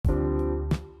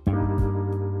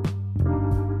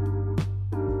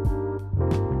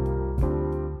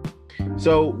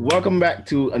So, welcome back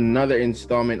to another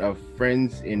installment of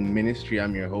Friends in Ministry.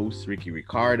 I'm your host, Ricky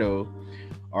Ricardo.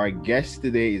 Our guest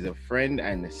today is a friend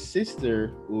and a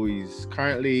sister who is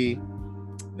currently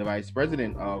the vice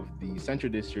president of the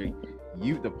Central District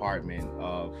Youth Department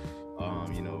of,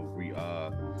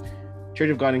 Church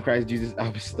of God in Christ Jesus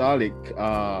Apostolic.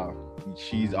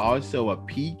 She's also a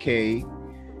PK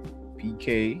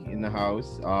in the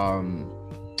house.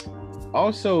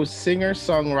 Also singer,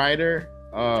 songwriter,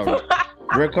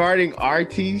 recording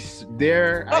artist,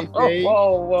 dare I say.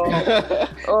 Whoa.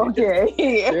 Okay.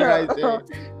 Dare I say.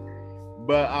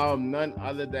 But none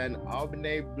other than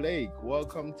Albany Blake.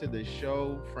 Welcome to the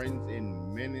show, Friends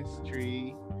in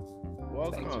Ministry.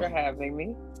 Welcome. Thanks for having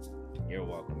me. You're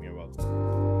welcome.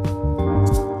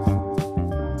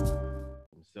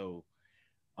 So,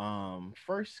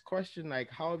 first question, like,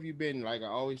 how have you been? Like, I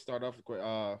always start off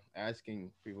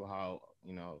asking people how,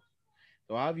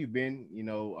 so how have you been,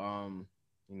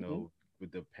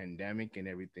 with the pandemic and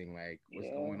everything, like, what's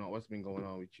going on? What's been going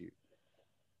on with you?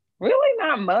 Really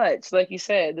not much. Like you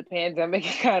said, the pandemic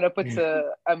kind of puts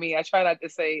I try not to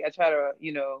say, I try to,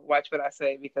 watch what I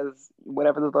say because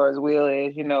whatever the Lord's will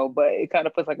is, but it kind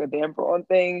of puts like a damper on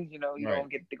things, you Right.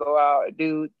 don't get to go out and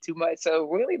do too much. So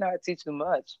really not too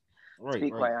much, to be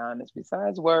quite honest,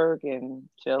 besides work and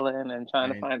chilling and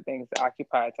trying to find things to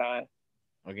occupy time.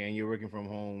 Again, you're working from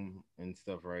home and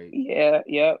stuff, right? Yeah,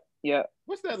 yep.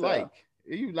 What's that like?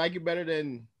 You like it better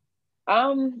than...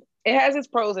 It has its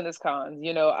pros and its cons.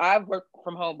 I've worked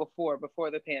from home before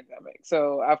the pandemic,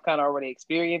 so I've kind of already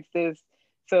experienced this.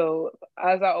 So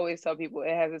as I always tell people, it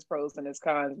has its pros and its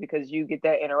cons because you get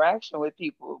that interaction with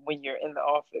people when you're in the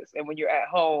office, and when you're at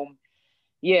home,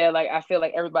 like I feel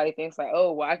like everybody thinks like,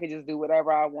 oh, well, I could just do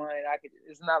whatever I want.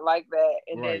 It's not like that.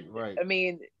 And right. I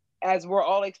mean, as we're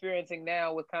all experiencing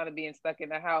now with kind of being stuck in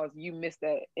the house, you miss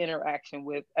that interaction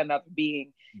with another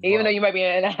being. Right. Even though you might be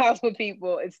in a house with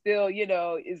people, it's still,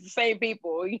 it's the same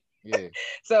people. Yeah.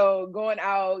 So going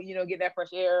out, getting that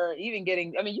fresh air, even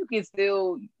you can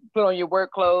still put on your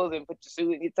work clothes and put your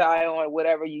suit and your tie on,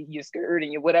 whatever, your skirt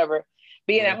and your whatever,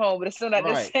 being at home, but it's still not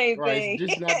the same thing. It's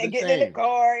just not the getting same. in the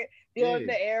car, feeling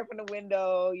the air from the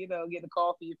window, getting a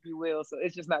coffee, if you will. So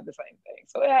it's just not the same thing.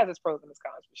 So it has its pros and its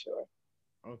cons for sure.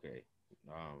 Okay.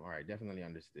 All right, definitely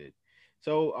understood.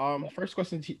 So, first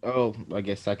question I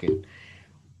guess second.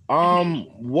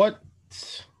 What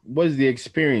was the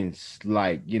experience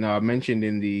like? I mentioned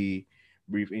in the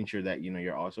brief intro that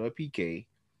you're also a PK.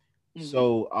 Mm-hmm.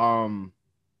 So,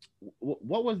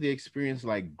 what was the experience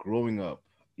like growing up,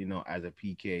 as a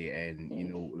PK,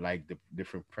 and like the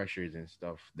different pressures and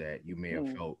stuff that you may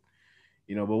have felt,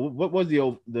 but what was the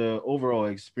overall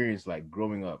experience like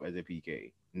growing up as a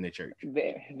PK in the church?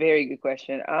 Very, very good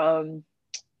question.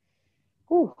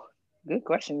 Good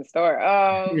question to start.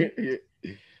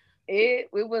 It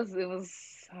was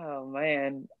oh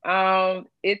man.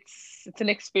 It's an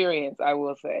experience, I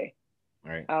will say.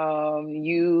 Right.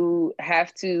 You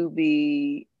have to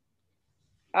be,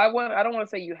 I don't want to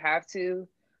say you have to,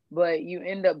 but you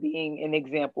end up being an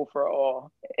example for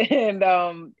all. And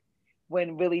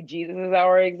when really Jesus is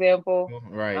our example,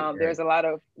 right. There's a lot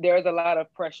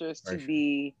of pressures to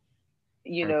be,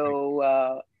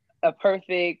 a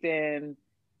perfect, and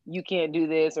you can't do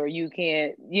this, or you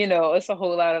can't, it's a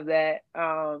whole lot of that.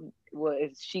 Well,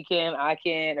 if she can, I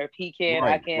can, or if he can,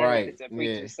 I can. Right. If it's a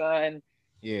preacher's son,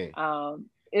 yeah.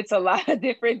 It's a lot of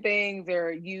different things,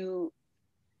 or you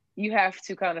have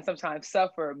to kind of sometimes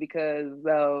suffer because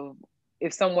of,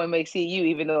 if someone may see you,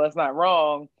 even though it's not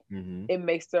wrong, it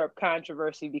may stir up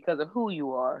controversy because of who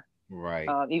you are. Right.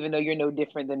 Even though you're no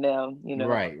different than them,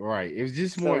 Right. It was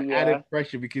just more added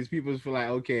pressure because people feel like,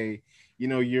 okay,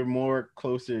 you're more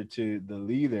closer to the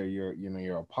leader.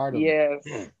 You're a part of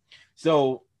it.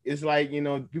 So it's like,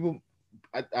 people,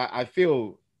 I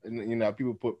feel,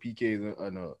 people put PKs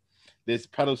on this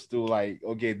pedestal, like,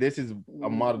 okay, this is a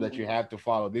model that you have to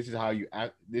follow. This is how you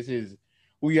act. This is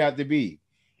who you have to be.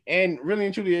 And really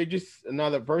and truly, you're just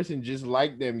another person just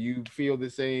like them. You feel the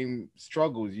same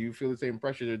struggles. You feel the same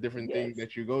pressures or different things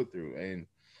that you go through. And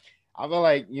I feel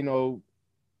like,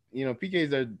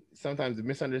 PKs are sometimes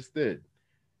misunderstood.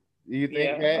 Do you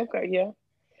think that? Okay,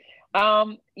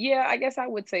 I guess I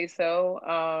would say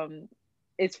so.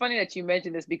 It's funny that you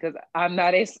mentioned this because I'm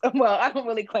not I don't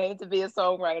really claim to be a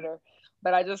songwriter,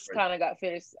 but I just kind of got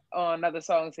finished on another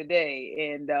song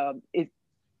today, and it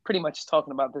pretty much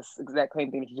talking about this exact same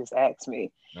thing that you just asked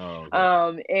me. Oh,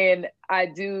 okay. And I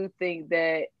do think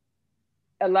that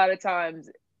a lot of times,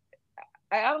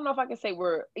 I don't know if I can say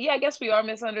I guess we are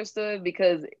misunderstood,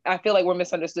 because I feel like we're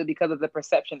misunderstood because of the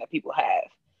perception that people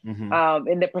have. Mm-hmm.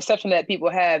 And the perception that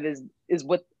people have is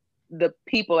what the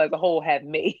people as a whole have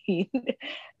made.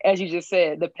 As you just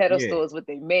said, the pedestal is what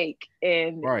they make,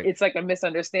 and it's like a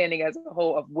misunderstanding as a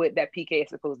whole of what that PK is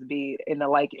supposed to be in the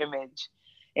like image.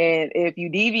 And if you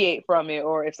deviate from it,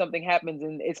 or if something happens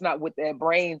and it's not what that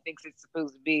brain thinks it's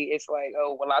supposed to be, it's like,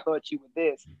 oh, well, I thought you were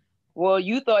this. Well,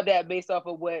 you thought that based off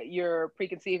of what your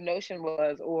preconceived notion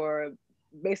was, or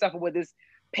based off of what this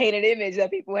painted image that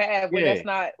people have, when that's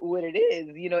not what it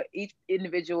is. You know, each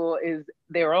individual is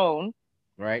their own.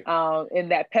 Right.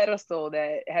 And that pedestal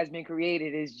that has been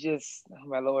created is just, oh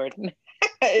my Lord.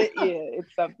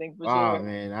 It's something for sure. Oh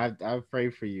man, I pray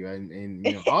for you and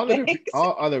you know all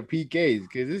other PKs,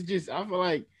 because it's just, I feel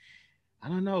like, I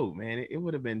don't know, man, it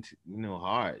would have been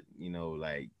hard,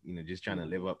 like just trying to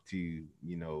live up to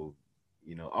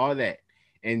all that,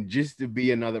 and just to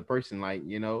be another person, like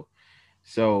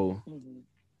so.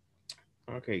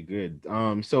 Okay, good.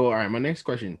 So all right, my next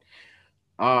question,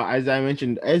 as I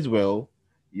mentioned as well,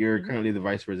 you're currently the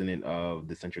vice president of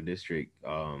the Central District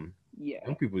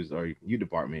Young People's or Youth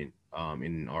Department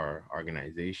in our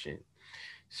organization.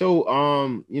 So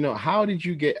how did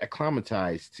you get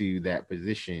acclimatized to that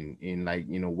position? And like,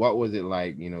 what was it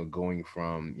like, going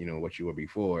from, what you were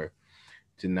before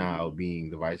to now being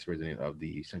the vice president of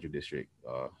the Central District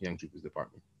Young People's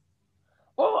Department?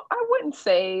 Well, I wouldn't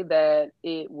say that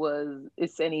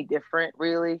it's any different,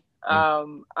 really.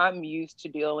 I'm used to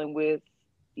dealing with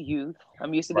youth.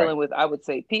 I'm used to dealing with, I would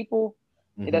say, people.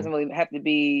 It doesn't really have to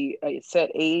be a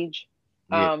set age.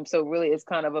 So really it's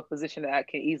kind of a position that I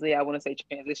can easily, I want to say,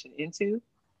 transition into.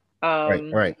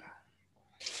 Right.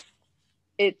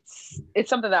 It's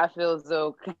something that I feel as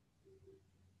though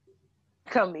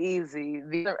come easy.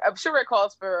 I'm sure it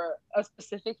calls for a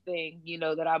specific thing,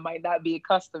 that I might not be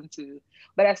accustomed to.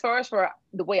 But as far as for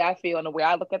the way I feel and the way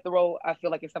I look at the role, I feel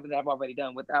like it's something that I've already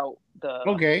done without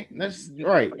the that's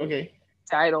right. Okay.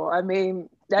 Title. I mean,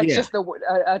 that's just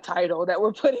a title that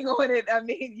we're putting on it. I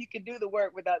mean, you can do the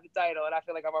work without the title, and I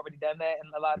feel like I've already done that in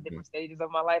a lot of different stages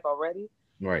of my life already.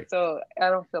 Right. So I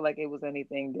don't feel like it was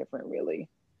anything different, really.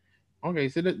 Okay,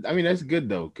 so that's good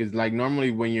though, because like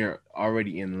normally when you're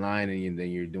already in line and then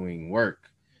you're doing work,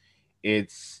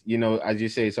 it's as you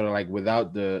say, sort of like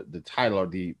without the title or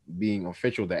the being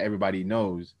official that everybody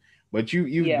knows, but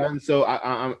you've done so.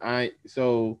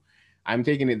 So I'm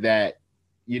taking it that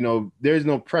there's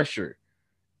no pressure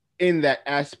in that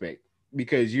aspect,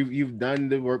 because you've done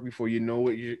the work before,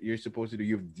 what you're supposed to do,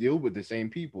 you've dealt with the same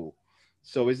people,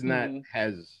 so it's not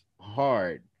as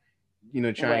hard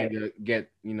trying to get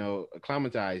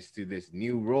acclimatized to this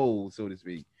new role, so to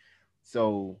speak.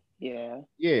 So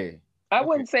I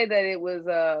wouldn't say that it was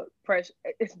pressure.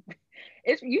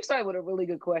 It's you started with a really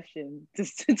good question,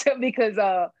 because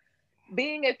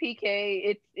being a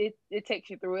PK, it takes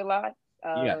you through a lot.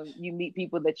 You meet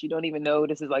people that you don't even know.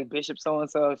 This is like Bishop so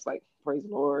and so. It's like, praise the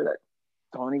Lord,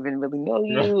 I don't even really know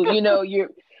you.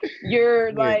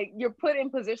 You're like, you're put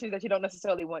in positions that you don't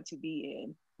necessarily want to be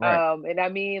in. And I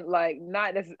mean, like,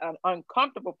 not as an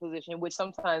uncomfortable position, which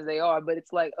sometimes they are, but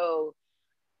it's like, oh,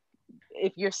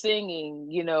 if you're singing,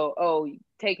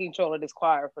 take control of this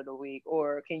choir for the week,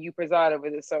 or can you preside over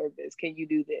the service? Can you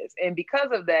do this? And because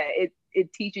of that,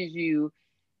 it teaches you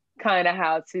kind of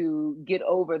how to get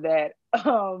over that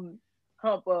hump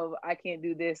of, I can't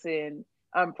do this and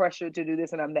I'm pressured to do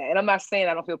this and I'm that. And I'm not saying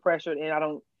I don't feel pressured and I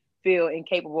don't feel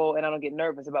incapable and I don't get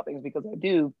nervous about things, because I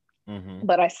do.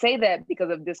 But I say that because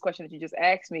of this question that you just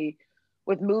asked me.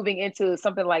 With moving into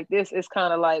something like this, it's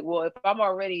kind of like, well, if I've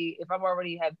already been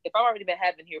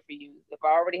having here for you, if I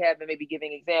already have been maybe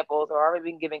giving examples or already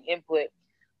been giving input,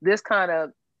 this kind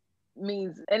of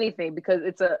means anything, because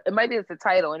it's a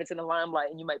title and it's in the limelight,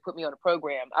 and you might put me on a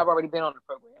program. I've already been on the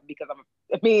program because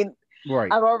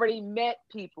I've already met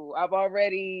people. I've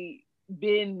already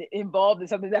been involved in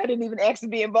something that I didn't even actually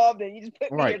be involved in. You just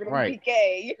put me here to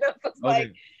PK, so it's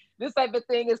like, this type of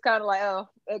thing is kind of like, oh,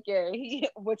 okay,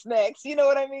 what's next? You know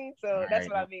what I mean? So that's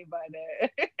what I mean by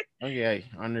that. Okay,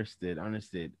 understood.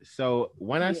 So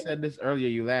when I said this earlier,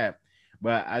 you laughed,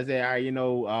 but I said, all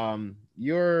right,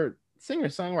 you're singer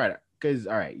songwriter, because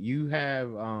all right, you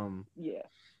have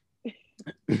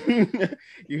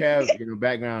you have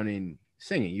background in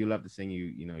singing. You love to sing.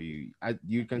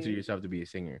 You consider yourself to be a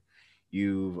singer.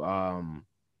 You've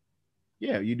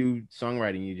you do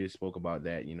songwriting. You just spoke about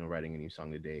that, writing a new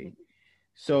song today.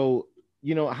 So,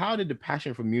 how did the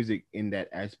passion for music in that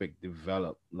aspect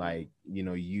develop? Like,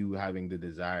 you having the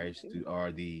desires to,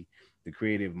 or the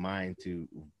creative mind to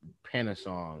pen a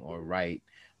song or write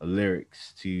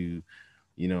lyrics to,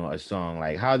 a song.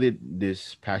 Like, how did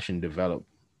this passion develop,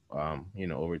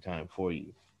 over time for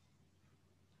you?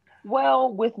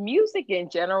 Well, with music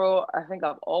in general, I think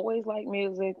I've always liked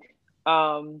music.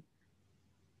 Um,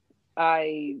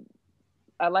 I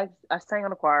I sang on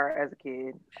the choir as a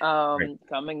kid. Right.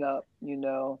 Coming up,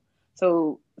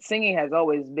 so singing has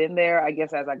always been there. I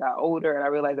guess as I got older and I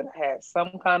realized that I had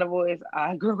some kind of voice,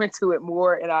 I grew into it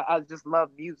more, and I just love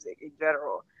music in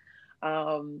general.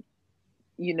 Um,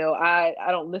 I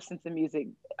don't listen to music.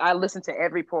 I listen to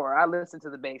every part. I listen to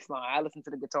the bass line. I listen to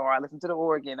the guitar. I listen to the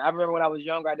organ. I remember when I was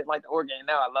younger, I didn't like the organ.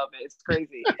 Now I love it. It's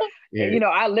crazy. And, Yeah.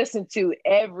 I listen to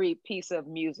every piece of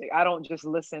music. I don't just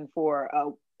listen for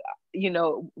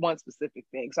one specific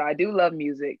thing. So I do love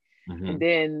music. And Mm-hmm.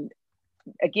 then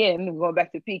again, going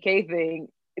back to PK thing,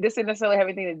 this didn't necessarily have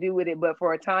anything to do with it, but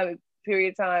for a period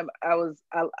of time, I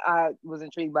was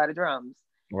intrigued by the drums.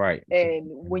 Right. So, And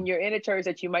when you're in a church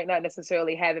that you might not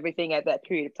necessarily have everything at that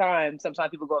period of time, sometimes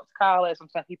people go up to college,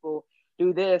 sometimes people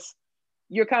do this.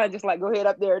 You're kind of just like, go ahead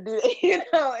up there and do it,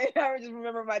 And I just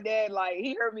remember my dad, like,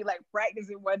 he heard me like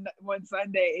practicing one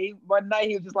Sunday. One night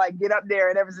he was just like, get up there,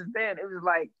 and ever since then it was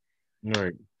like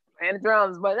right. playing the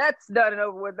drums. But that's done and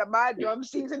over with. My drum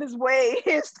season is way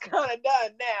it's kind of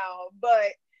done now, but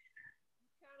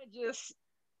kind of just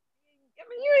I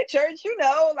mean, you're in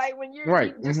church, like when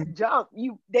Right. you just Mm-hmm. jump,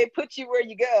 they put you where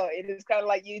you go. It is kind of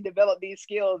like you develop these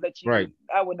skills that Right.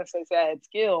 I wouldn't say I had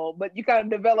skill, but you kind of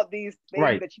develop these things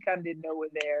Right. that you kind of didn't know were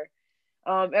there.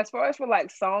 As far as for like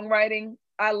songwriting,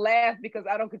 I laugh because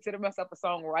I don't consider myself a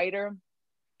songwriter.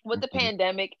 With the Mm-hmm.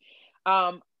 pandemic,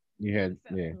 um, You had,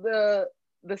 yeah.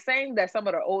 the saying that some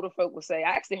of the older folk will say,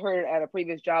 I actually heard it at a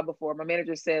previous job before. My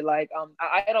manager said, like,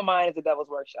 I don't mind is the devil's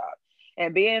workshop.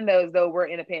 And being as though we're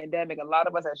in a pandemic, a lot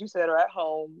of us, as you said, are at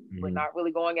home. We're Mm-hmm. not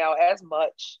really going out as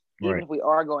much, even Right. if we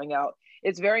are going out.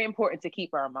 It's very important to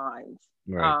keep our minds,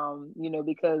 Right.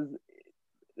 because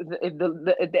if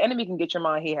the enemy can get your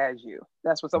mind, he has you.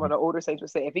 That's what some of Mhm. the older saints would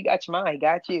say. If he got your mind, he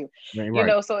got you. Right.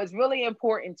 Right. So it's really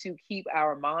important to keep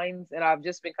our minds. And I've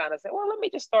just been kind of saying, well, let me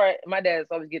just start. My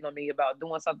dad's always getting on me about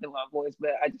doing something with my voice,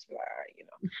 but I just feel like, all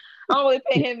right, I don't really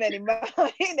pay him any mind.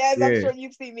 As I'm Yeah. sure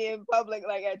you've seen me in public,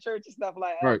 like at church and stuff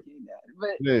like that.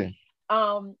 Right. Yeah.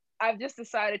 I've just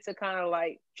decided to kind of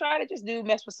like try to just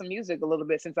mess with some music a little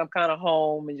bit since I'm kind of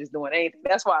home and just doing anything.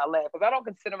 That's why I laugh, because I don't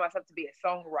consider myself to be a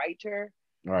songwriter.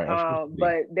 Right. Officially.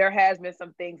 But there has been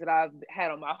some things that I've had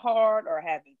on my heart or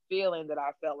have been feeling that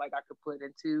I felt like I could put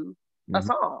into a Mm-hmm.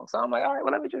 song. So I'm like, all right,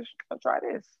 well, let me just try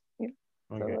this. So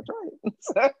Okay. I tried it.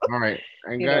 So, All right.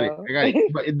 I you got it. know. I got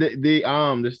it.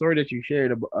 But the story that you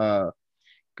shared about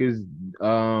because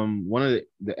one of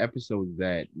the episodes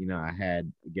that I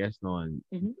had a guest on,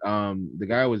 Mhm. the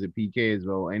guy was a PK as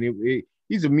well, and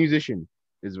he's a musician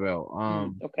as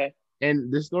well. Okay.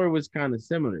 And the story was kind of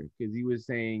similar because he was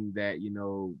saying that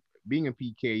being a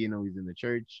PK, he's in the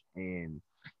church, and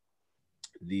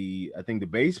I think the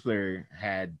bass player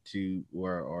had to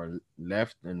or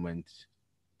left and went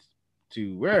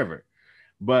to wherever,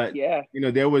 but Yeah.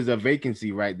 there was a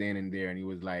vacancy right then and there, and he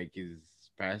was like, his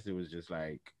pastor was just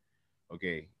like,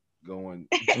 okay, going,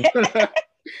 That's how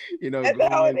it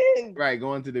going is. right,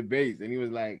 going to the bass, and he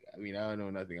was like, I mean, I don't know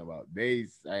nothing about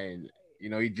bass, and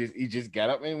he just got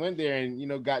up and went there,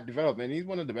 and got developed, and he's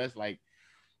one of the best, like,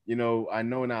 I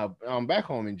know now. Back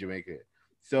home in Jamaica,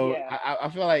 so Yeah. I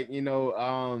feel like you know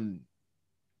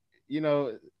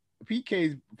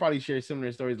PK's probably share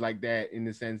similar stories like that in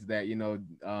the sense that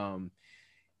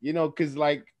because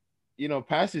like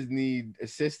pastors need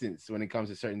assistance when it comes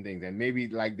to certain things, and maybe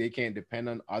like they can't depend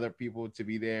on other people to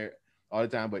be there all the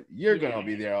time, but you're gonna Yeah.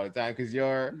 be there all the time because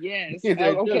you're Yes. their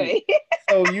children. Okay.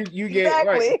 So you get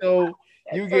right. Exactly. So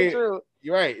you That's so get true.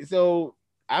 you're right. So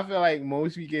I feel like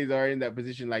most PKs are in that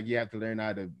position. Like you have to learn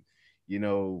how to,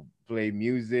 play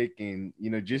music and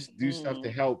just do stuff to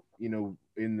Mhm. help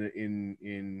in the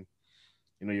in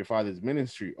your father's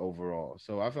ministry overall.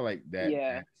 So I feel like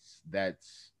Yeah.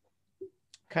 that's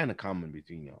kind of common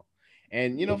between y'all.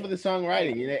 And for the I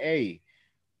songwriting, agree.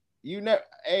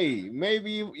 hey,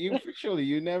 maybe you surely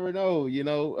you never know,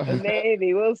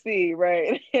 Maybe we'll see.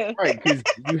 Right. right? Because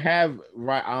you have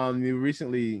right. You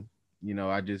recently,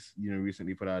 I just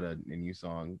recently put out a new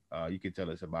song. You could tell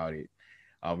us about it.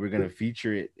 We're gonna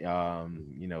feature it, in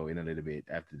a little bit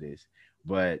after this.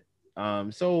 But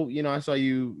so I saw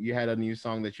you had a new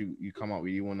song that you come out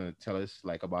with. You want to tell us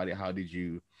like about it? How did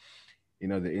you,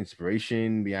 the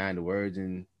inspiration behind the words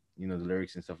and the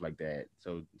lyrics and stuff like that?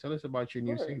 So tell us about your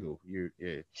new Sure. single.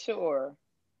 Yeah. Sure.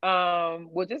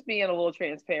 Well, just being a little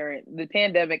transparent, the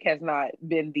pandemic has not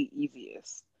been the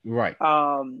easiest. Right.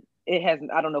 It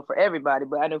hasn't, I don't know for everybody,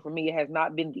 but I know for me, it has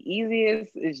not been the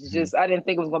easiest. It's Mhm. just, I didn't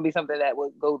think it was going to be something that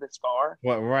would go this far.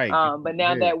 Well, right. But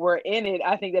now Yeah. that we're in it,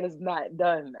 I think that it's not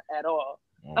done at all.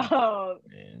 Oh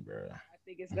I man, bro.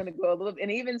 think it's gonna go a little, and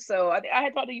even so, I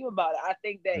had talked to you about it. I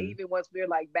think that even once we're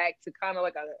like back to kind of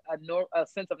like a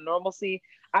sense of normalcy,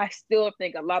 I still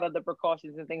think a lot of the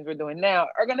precautions and things we're doing now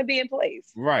are gonna be in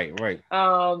place. Right.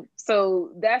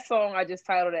 So that song I just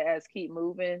titled it as "Keep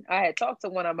Moving." I had talked to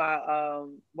one of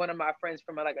my friends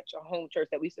from like a home church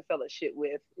that we used to fellowship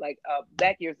with, like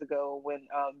back years ago when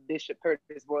Bishop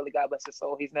Curtis Worley, God bless his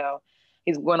soul,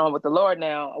 he's going on with the Lord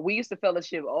now. We used to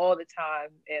fellowship all the time,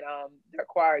 and their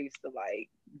choir used to like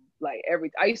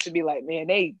I used to be like, man,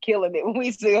 they killing it when we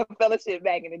used to fellowship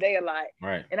back in the day a lot.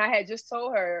 Right. And I had just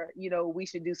told her, we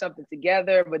should do something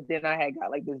together, but then I had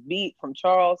got like this beat from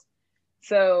Charles.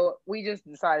 So we just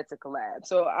decided to collab.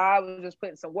 So I was just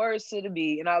putting some words to the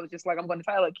beat, and I was just like, I'm going to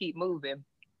try to keep moving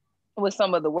with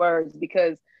some of the words,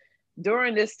 because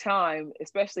during this time,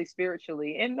 especially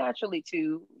spiritually and naturally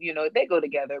too, they go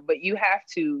together, but you have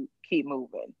to keep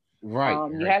moving. Right.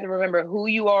 You have to remember who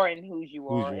you are and whose you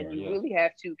are, and you really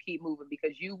have to keep moving,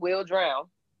 because you will drown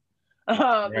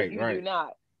if you do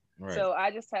not. Right. So I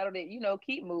just titled it,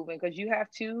 keep moving, because you have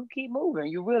to keep moving.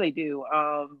 You really do.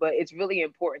 But it's really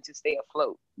important to stay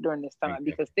afloat during this time,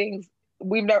 because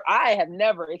I have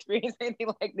never experienced anything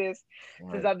like this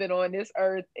since I've been on this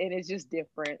earth, and it's just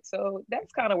different. So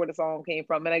that's kind of where the song came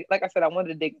from. And like I said, I wanted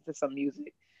to dig into some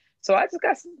music. So I just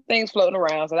got some things floating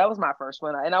around. So that was my first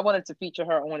one. And I wanted to feature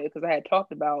her on it because I had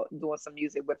talked about doing some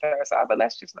music with her. So but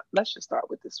let's just start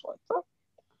with this one. So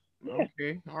yeah.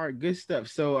 Okay. All right. Good stuff.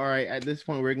 So, all right. At this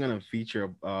point, we're going to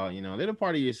feature, a little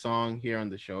part of your song here on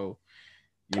the show,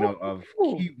 of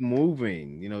keep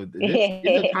moving. This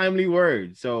is a timely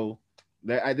word. So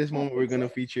at this moment, we're going to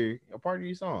feature a part of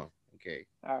your song. Okay.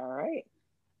 All right.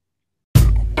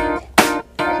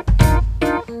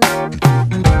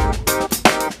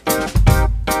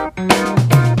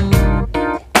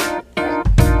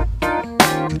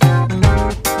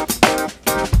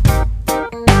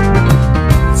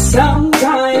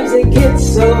 Sometimes it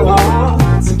gets so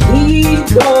hard to keep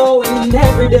going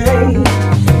every day.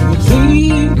 You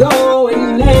keep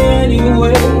going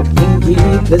anyway and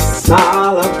keep the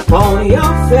smile upon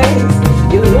your face.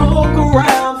 You look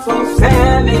around for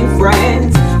family and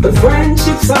friends, but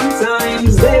friendships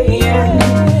sometimes they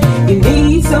end. You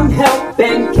need some help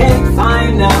and can't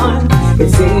find none. It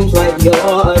seems like you're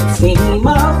a team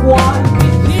of one.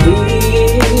 You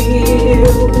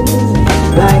feel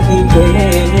like you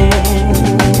can't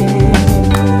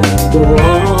go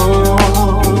on,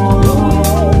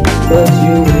 but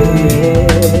you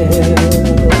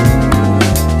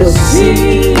will see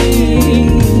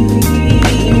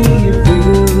you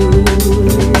through.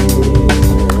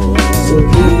 So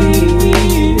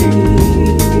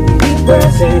keep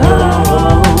pressing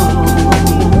on.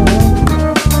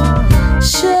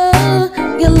 Sure,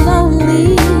 you're lonely.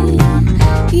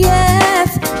 Yes,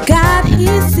 God, He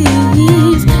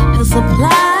sees. He'll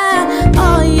supply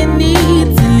all your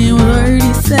needs. And your word,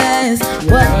 He says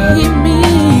what He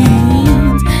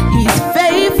means. He's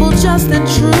faithful, just and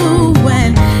true,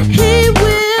 and He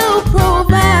will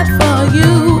provide for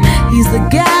you. He's the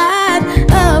God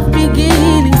of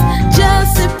beginnings.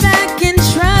 Just sit back and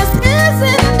trust His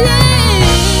ending.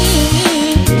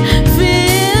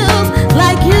 Feels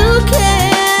like you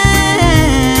can't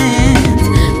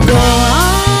go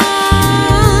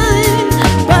on,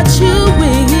 but you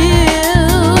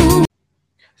will.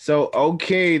 So,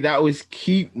 okay, that was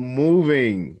Keep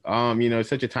Moving.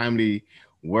 Such a timely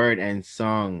word and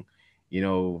song,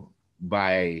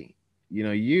 by,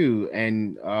 you.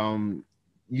 And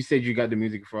you said you got the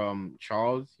music from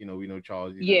Charles. We know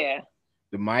Charles. Yeah.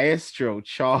 The maestro,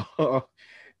 Charles.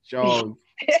 Charles.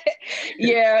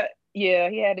 Yeah,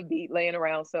 he had a beat laying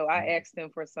around. So I asked him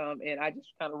for some, and I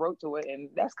just kind of wrote to it. And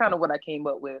that's kind of what I came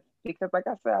up with. Because like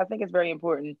I said, I think it's very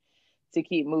important to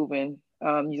keep moving.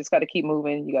 You just got to keep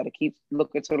moving. You got to keep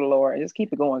looking to the Lord and just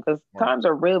keep it going, because times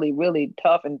are really, really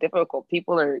tough and difficult.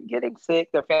 People are getting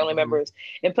sick, their family members,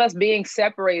 and plus being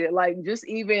separated. Like just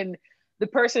even the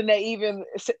person that even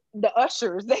the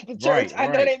ushers at the church, I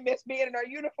know they miss being in our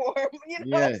uniform.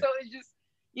 So it's just,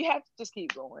 you have to just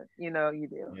keep going. You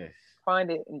do. Yes. Find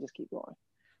it and just keep going.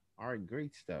 All right,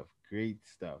 great stuff.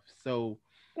 So,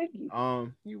 thank you.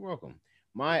 You're welcome.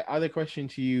 My other question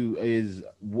to you is,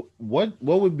 what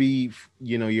would be,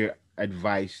 your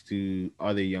advice to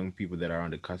other young people that are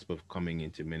on the cusp of coming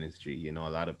into ministry? A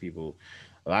lot of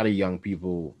young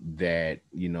people that,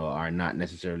 are not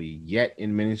necessarily yet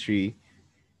in ministry,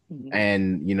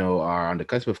 and, are on the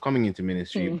cusp of coming into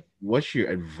ministry. What's your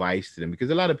advice to them? Because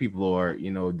a lot of people are,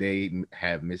 they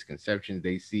have misconceptions.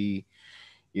 They see,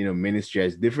 ministry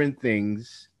as different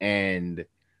things, and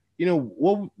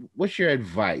what's your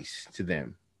advice to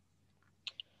them?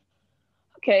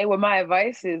 Okay, well, my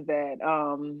advice is that,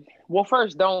 well,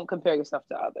 first, don't compare yourself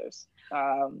to others.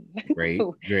 Great.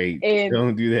 And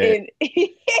Don't do that. and,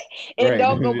 and Right.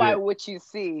 don't go by what you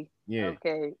see. Yeah.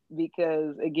 Okay,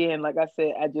 because again, like I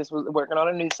said, I just was working on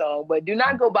a new song, but do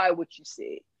not go by what you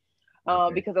see.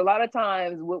 Okay. Because a lot of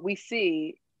times what we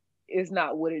see is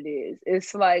not what it is.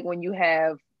 It's like when you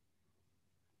have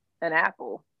an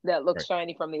apple that looks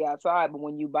shiny from the outside, but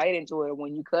when you bite into it,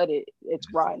 when you cut it,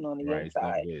 it's rotten on the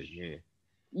inside. Yeah.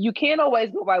 You can't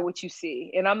always go by what you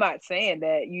see. And I'm not saying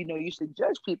that, you should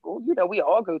judge people. We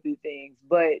all go through things,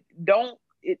 but don't,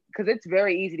 because it's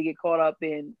very easy to get caught up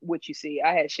in what you see.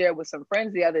 I had shared with some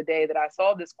friends the other day that I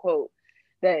saw this quote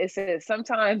that it says,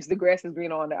 sometimes the grass is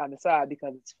greener on the other side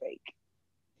because it's fake.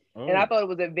 Oh. And I thought it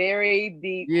was a very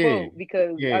deep quote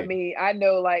because I mean, I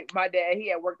know like my dad, he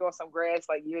had worked on some grass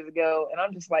like years ago, and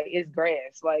I'm just like, it's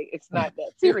grass, like it's not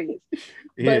that serious.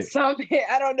 But some,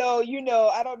 I don't know,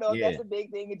 I don't know if that's a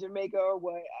big thing in Jamaica or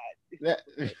what.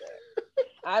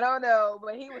 I don't know,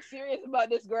 but he was serious about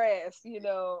this grass, and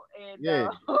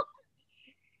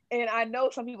and I know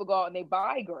some people go out and they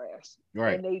buy grass,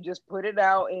 and they just put it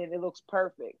out and it looks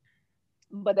perfect.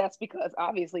 But that's because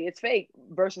obviously it's fake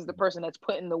versus the person that's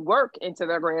putting the work into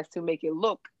their grass to make it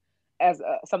look as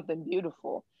something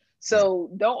beautiful. So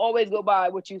don't always go by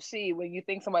what you see when you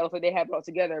think somebody looks like they have it all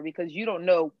together, because you don't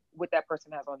know what that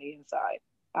person has on the inside.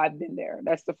 I've been there.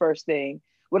 That's the first thing.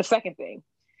 Well, the second thing.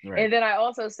 And then I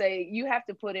also say you have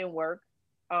to put in work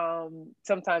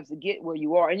sometimes to get where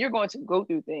you are. And you're going to go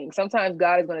through things. Sometimes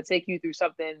God is going to take you through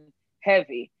something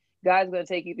heavy. God is going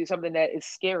to take you through something that is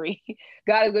scary.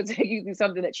 God is going to take you through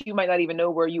something that you might not even know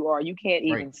where you are. You can't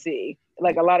even see.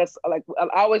 Like a lot of, like,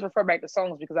 I always refer back to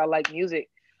songs because I like music.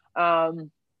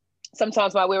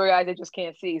 Sometimes my weary eyes, they just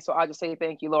can't see. So I just say,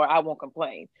 thank you, Lord. I won't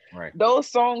complain. Those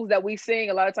songs that we sing,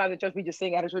 a lot of times in church, we just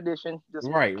sing out of tradition. Just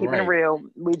keeping it real.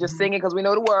 We just sing it because we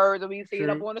know the words, and we see it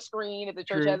up on the screen if the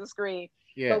church has a screen.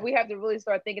 But we have to really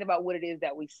start thinking about what it is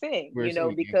that we sing,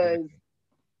 because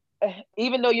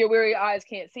even though your weary eyes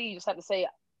can't see, you just have to say,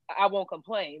 I won't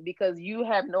complain, because you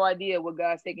have no idea what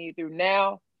God's taking you through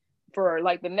now for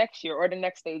like the next year or the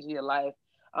next stage of your life.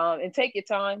 And take your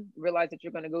time, realize that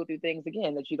you're going to go through things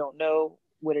again, that you don't know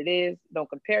what it is. Don't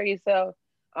compare yourself.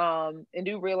 And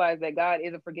do realize that God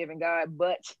is a forgiving God,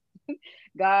 but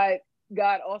God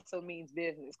also means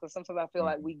business. Because sometimes I feel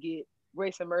like we get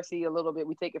grace and mercy a little bit.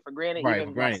 We take it for granted,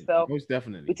 even myself. Most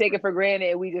definitely. We take it for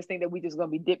granted, and we just think that we just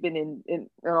gonna be dipping in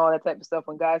all that type of stuff.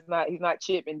 When God's not, he's not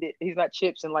chip and dip, he's not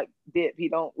chips and like dip. We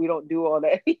don't do all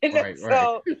that.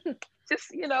 So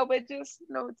just but just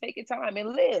take your time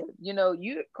and live.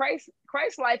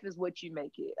 Christ's life is what you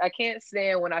make it. I can't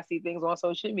stand when I see things on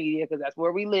social media, because that's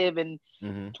where we live in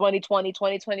 2020,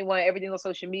 2021. Everything on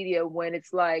social media, when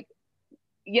it's like,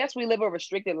 yes, we live a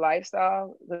restricted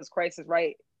lifestyle because Christ is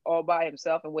all by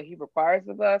himself and what he requires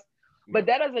of us. But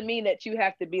that doesn't mean that you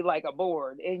have to be like a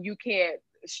board and you can't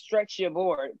stretch your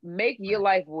board. Make your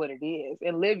life what it is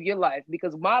and live your life,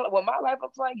 because what my life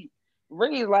looks like,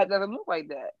 Ricky's life doesn't look like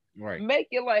that. Make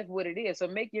your life what it is. So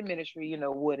make your ministry,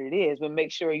 what it is, but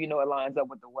make sure it lines up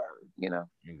with the word.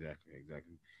 Exactly.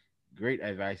 Great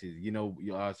advices.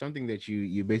 Something that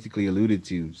you basically alluded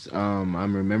to.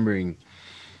 I'm remembering,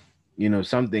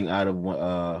 something out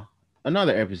of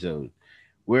another episode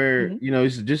where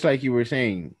it's just like you were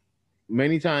saying.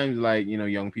 Many times, like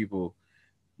young people,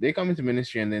 they come into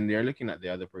ministry and then they're looking at the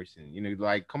other person.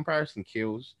 Like comparison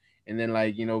kills. And then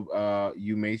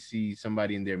you may see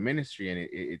somebody in their ministry and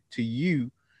it to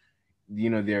you,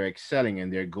 they're excelling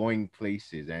and they're going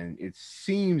places, and it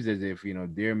seems as if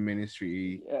their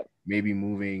ministry may be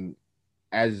moving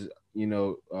as in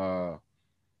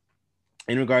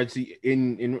regards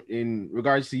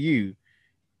to you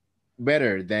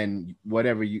better than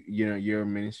whatever your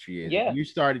ministry is. You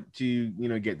started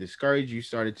to get discouraged, you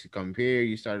started to compare,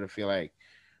 you started to feel like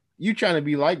you trying to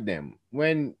be like them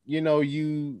when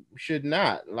you should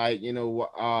not.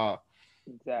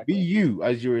 Be you,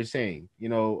 as you were saying.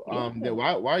 That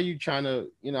why are you trying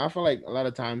to? I feel like a lot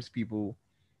of times people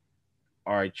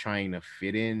are trying to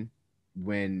fit in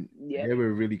when they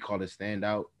were really called to stand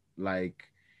out.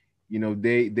 Like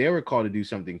they were called to do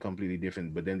something completely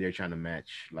different, but then they're trying to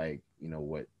match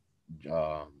what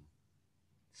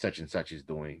such and such is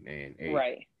doing, and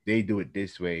they do it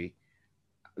this way.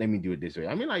 Let me do it this way.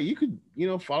 I mean, like, you could,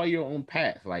 follow your own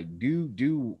path. Like, do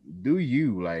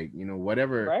you, like,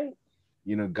 whatever,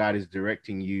 God is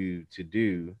directing you to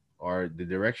do, or the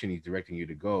direction he's directing you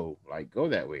to go, like, go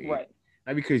that way.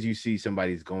 Not because you see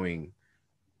somebody's going,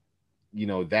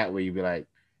 that way, you be like,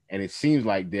 and it seems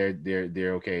like they're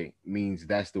okay, means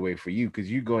that's the way for you,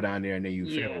 because you go down there and then you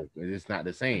fail. It's not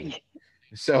the same.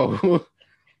 So,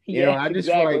 Yeah, I just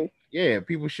feel exactly. like, yeah,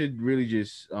 people should really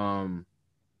just,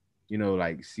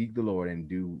 like seek the Lord and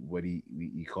do what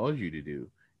he calls you to do,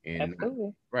 and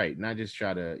Absolutely. right, not just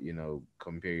try to,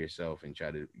 compare yourself and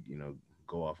try to,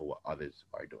 go off of what others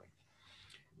are doing.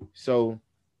 So,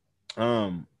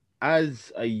 um,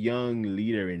 as a young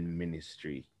leader in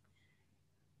ministry,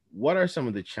 what are some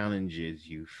of the challenges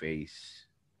you face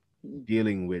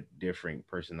dealing with different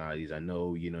personalities? I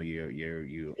know, you're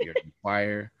in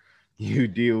choir, you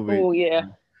deal with, Oh yeah.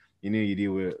 you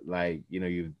deal with, like,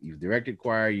 you've directed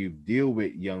choir, you deal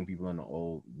with young people in the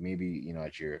old, maybe,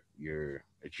 at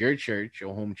your church,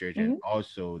 your home church, and Hmm.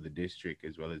 also the district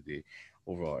as well as the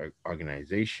overall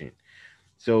organization.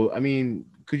 So, I mean,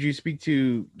 could you speak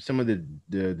to some of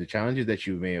the challenges that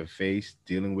you may have faced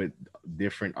dealing with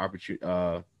different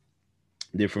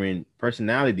different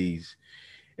personalities,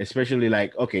 especially,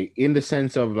 like, okay, in the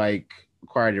sense of like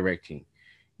choir directing,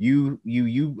 you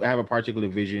have a particular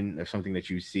vision of something that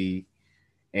you see,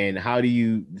 and how do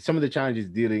you, some of the challenges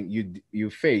you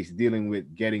face dealing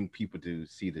with getting people to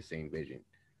see the same vision?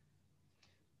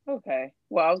 Okay.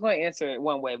 Well, I was going to answer it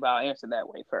one way, but I'll answer that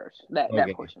way first. That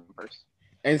Okay. portion first.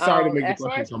 And sorry to make the As far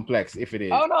question as complex if it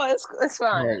is. Oh no, it's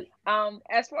fine. Right.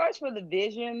 As far as for the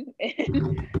vision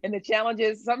and the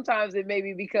challenges, sometimes it may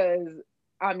be because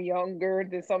I'm younger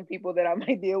than some people that I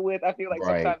might deal with. I feel like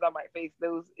Right. sometimes I might face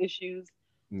those issues.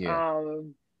 Yeah.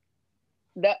 Um,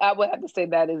 that I would have to say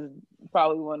that is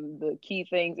probably one of the key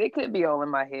things. It could be all in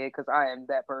my head because I am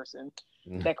that person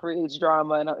that creates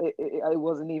drama, and it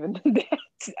wasn't even that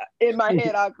in my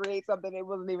head. I'll create something it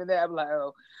wasn't even there. I'm like,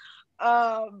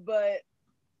 oh, but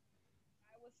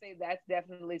I would say that's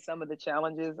definitely some of the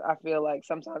challenges. I feel like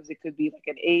sometimes it could be like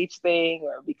an age thing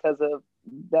or because of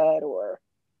that, or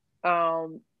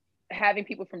um, having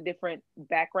people from different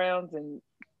backgrounds and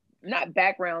not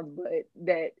backgrounds, but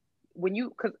that when you,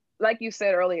 because like you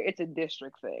said earlier, it's a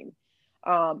district thing.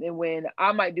 And when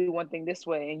I might do one thing this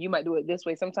way and you might do it this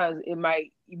way, sometimes it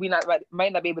might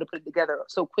not be able to put it together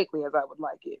so quickly as I would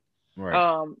like it.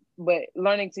 Right. But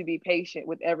learning to be patient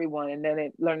with everyone and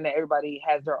then learning that everybody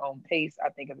has their own pace, I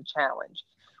think is a challenge.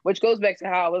 Which goes back to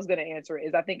how I was going to answer it,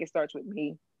 is I think it starts with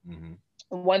me. Mm-hmm.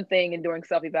 One thing in doing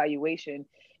self-evaluation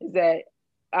is that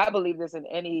I believe this in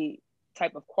any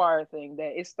type of choir thing,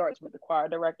 that it starts with the choir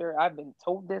director. I've been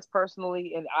told this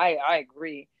personally, and I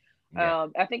agree. Yeah.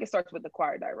 I think it starts with the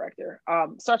choir director.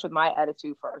 Starts with my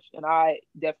attitude first, and I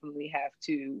definitely have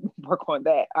to work on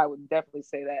that. I would definitely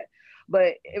say that.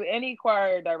 But if any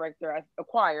choir director,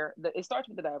 it starts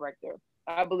with the director.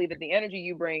 I believe that the energy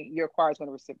you bring, your choir is going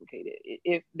to reciprocate it.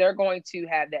 If they're going to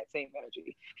have that same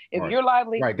energy, if Right. you're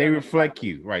lively, Right. They reflect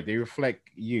you. Right. They reflect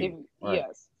you. Right.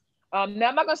 Yes. Now I'm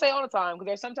not gonna say all the time because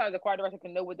there's sometimes the choir director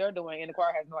can know what they're doing and the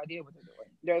choir has no idea what they're doing.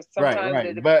 There's Right. sometimes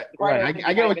Right. the But choir right. director can I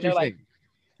be get hype what and you're they're like,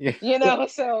 saying. Yeah.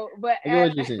 so, but I get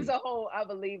what you're as saying. a whole, I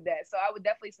believe that. So I would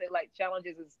definitely say like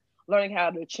challenges is learning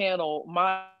how to channel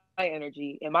my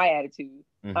energy and my attitude,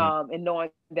 Mm-hmm. and knowing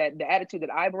that the attitude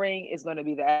that I bring is going to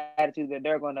be the attitude that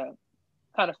they're going to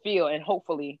kind of feel and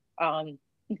hopefully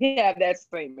have that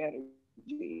same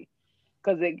energy.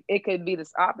 Because it could be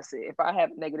this opposite. If I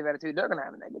have a negative attitude, they're going to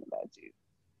have a negative attitude.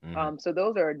 Mm-hmm. So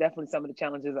those are definitely some of the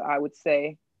challenges I would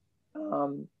say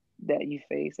that you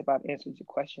face, if I've answered your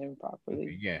question properly.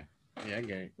 Okay, yeah. Yeah, I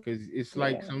get it. Because it's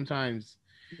like sometimes.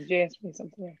 Did you answer me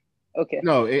something? Okay.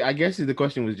 No, I guess the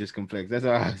question was just complex. That's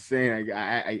all I was saying.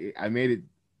 I made it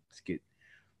skit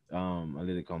a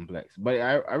little complex, but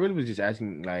I really was just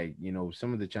asking, like,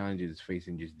 some of the challenges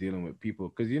facing just dealing with people,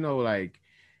 because you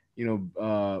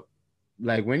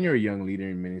like when you're a young leader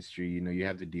in ministry, you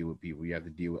have to deal with people, you have to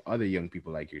deal with other young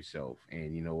people like yourself,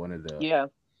 and Yeah.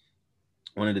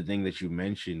 one of the things that you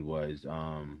mentioned was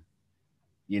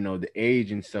the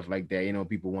age and stuff like that.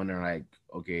 People wonder, like,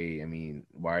 okay, I mean,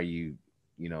 why are you,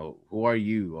 who are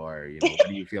you, or why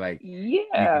do you feel like you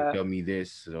can Yeah. tell me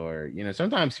this, or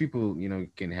sometimes people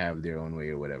can have their own way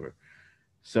or whatever.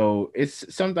 So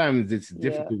sometimes it's Yeah.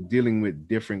 difficult dealing with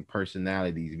different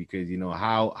personalities, because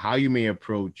how you may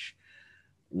approach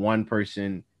one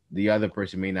person, the other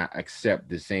person may not accept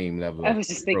the same level I of was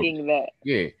just approach. thinking that.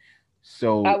 Yeah. I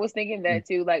So was thinking that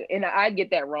too. Like, and I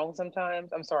get that wrong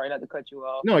sometimes. I'm sorry not to cut you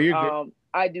off. no, you're good.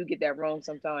 I do get that wrong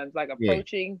sometimes. Like Yeah.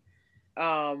 approaching,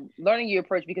 learning your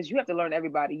approach, because you have to learn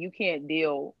everybody. You can't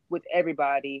deal with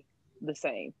everybody the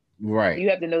same. Right. You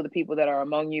have to know the people that are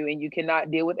among you, and you cannot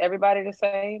deal with everybody the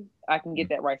same. I can get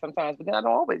that right sometimes, but then I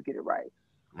don't always get it right.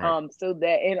 Right. So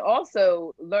that, and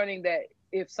also learning that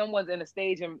if someone's in a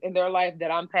stage in their life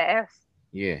that I'm past,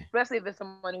 Yeah. especially if it's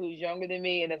someone who's younger than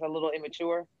me and is a little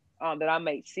immature, that I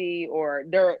might see, or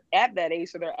they're at that age,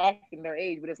 so they're acting their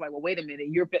age. But it's like, well, wait a minute,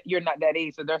 you're not that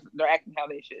age, so they're acting how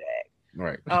they should act.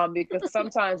 Right. Because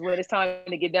sometimes when it's time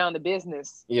to get down to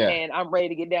business, and I'm ready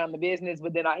to get down to business,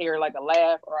 but then I hear like a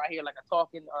laugh, or I hear like a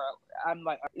talking, or I'm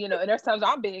like, and there's times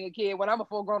I'm being a kid when I'm a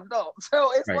full grown adult.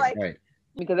 So it's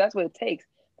because that's what it takes,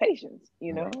 patience,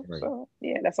 Right. So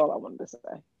yeah, that's all I wanted to say.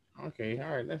 Okay,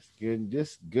 all right, that's good.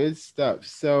 Just good stuff.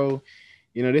 So,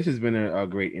 this has been a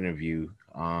great interview,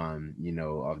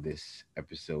 of this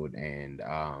episode, and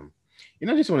I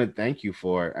just want to thank you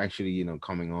for actually,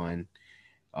 coming on,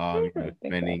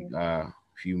 spending a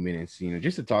few minutes,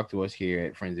 just to talk to us here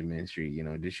at Friends in Ministry,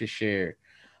 just to share,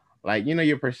 like,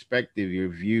 your perspective, your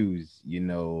views,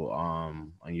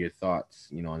 on your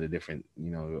thoughts, on the different,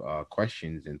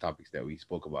 questions and topics that we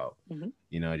spoke about.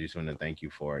 Mm-hmm. I just want to thank you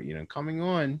for, coming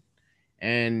on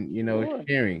and,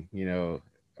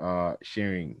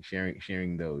 sharing,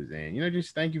 sharing those, and,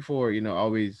 just thank you for,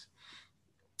 always,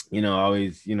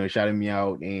 shouting me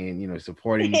out and,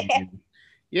 supporting me.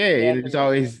 And, it's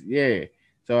always,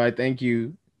 So I thank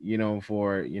you,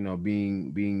 for,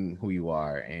 being who you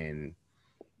are, and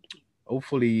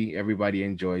hopefully everybody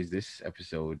enjoys this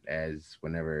episode as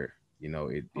whenever,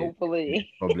 it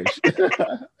hopefully published.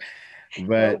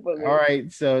 But hopefully. All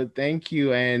right, so thank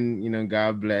you, and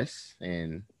God bless,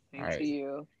 and thank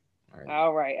you.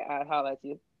 All right, I'll holler at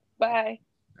you. Bye.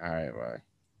 All right, bye.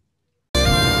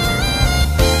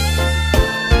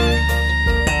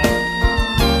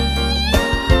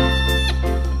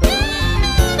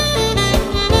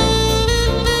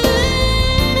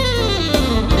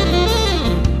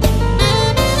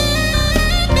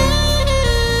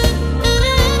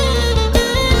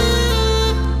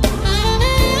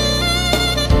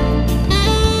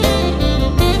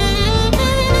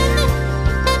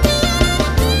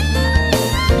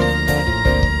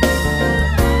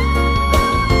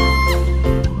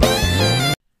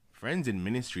 Friends in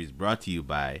Ministry is brought to you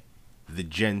by The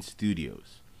Gen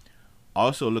Studios.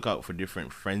 Also, look out for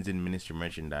different Friends in Ministry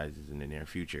merchandises in the near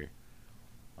future.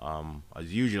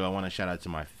 As usual, I want to shout out to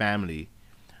my family.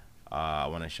 I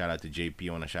want to shout out to JP.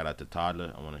 I want to shout out to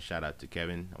Toddler. I want to shout out to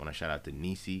Kevin. I want to shout out to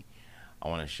Nisi. I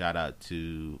want to shout out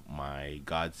to my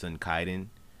godson Kaiden,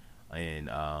 and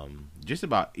just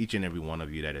about each and every one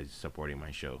of you that is supporting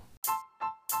my show.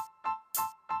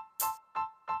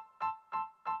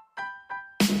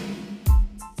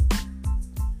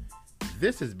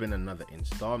 This has been another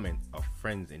installment of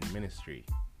Friends in Ministry.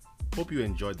 Hope you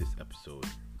enjoyed this episode.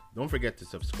 Don't forget to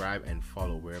subscribe and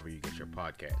follow wherever you get your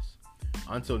podcasts.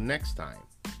 Until next time,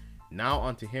 now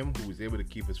unto him who is able to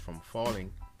keep us from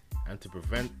falling and to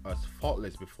prevent us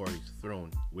faultless before his throne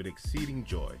with exceeding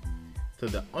joy, to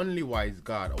the only wise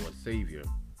God our Savior,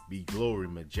 be glory,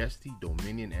 majesty,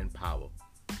 dominion, and power,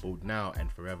 both now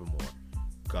and forevermore.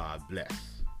 God bless.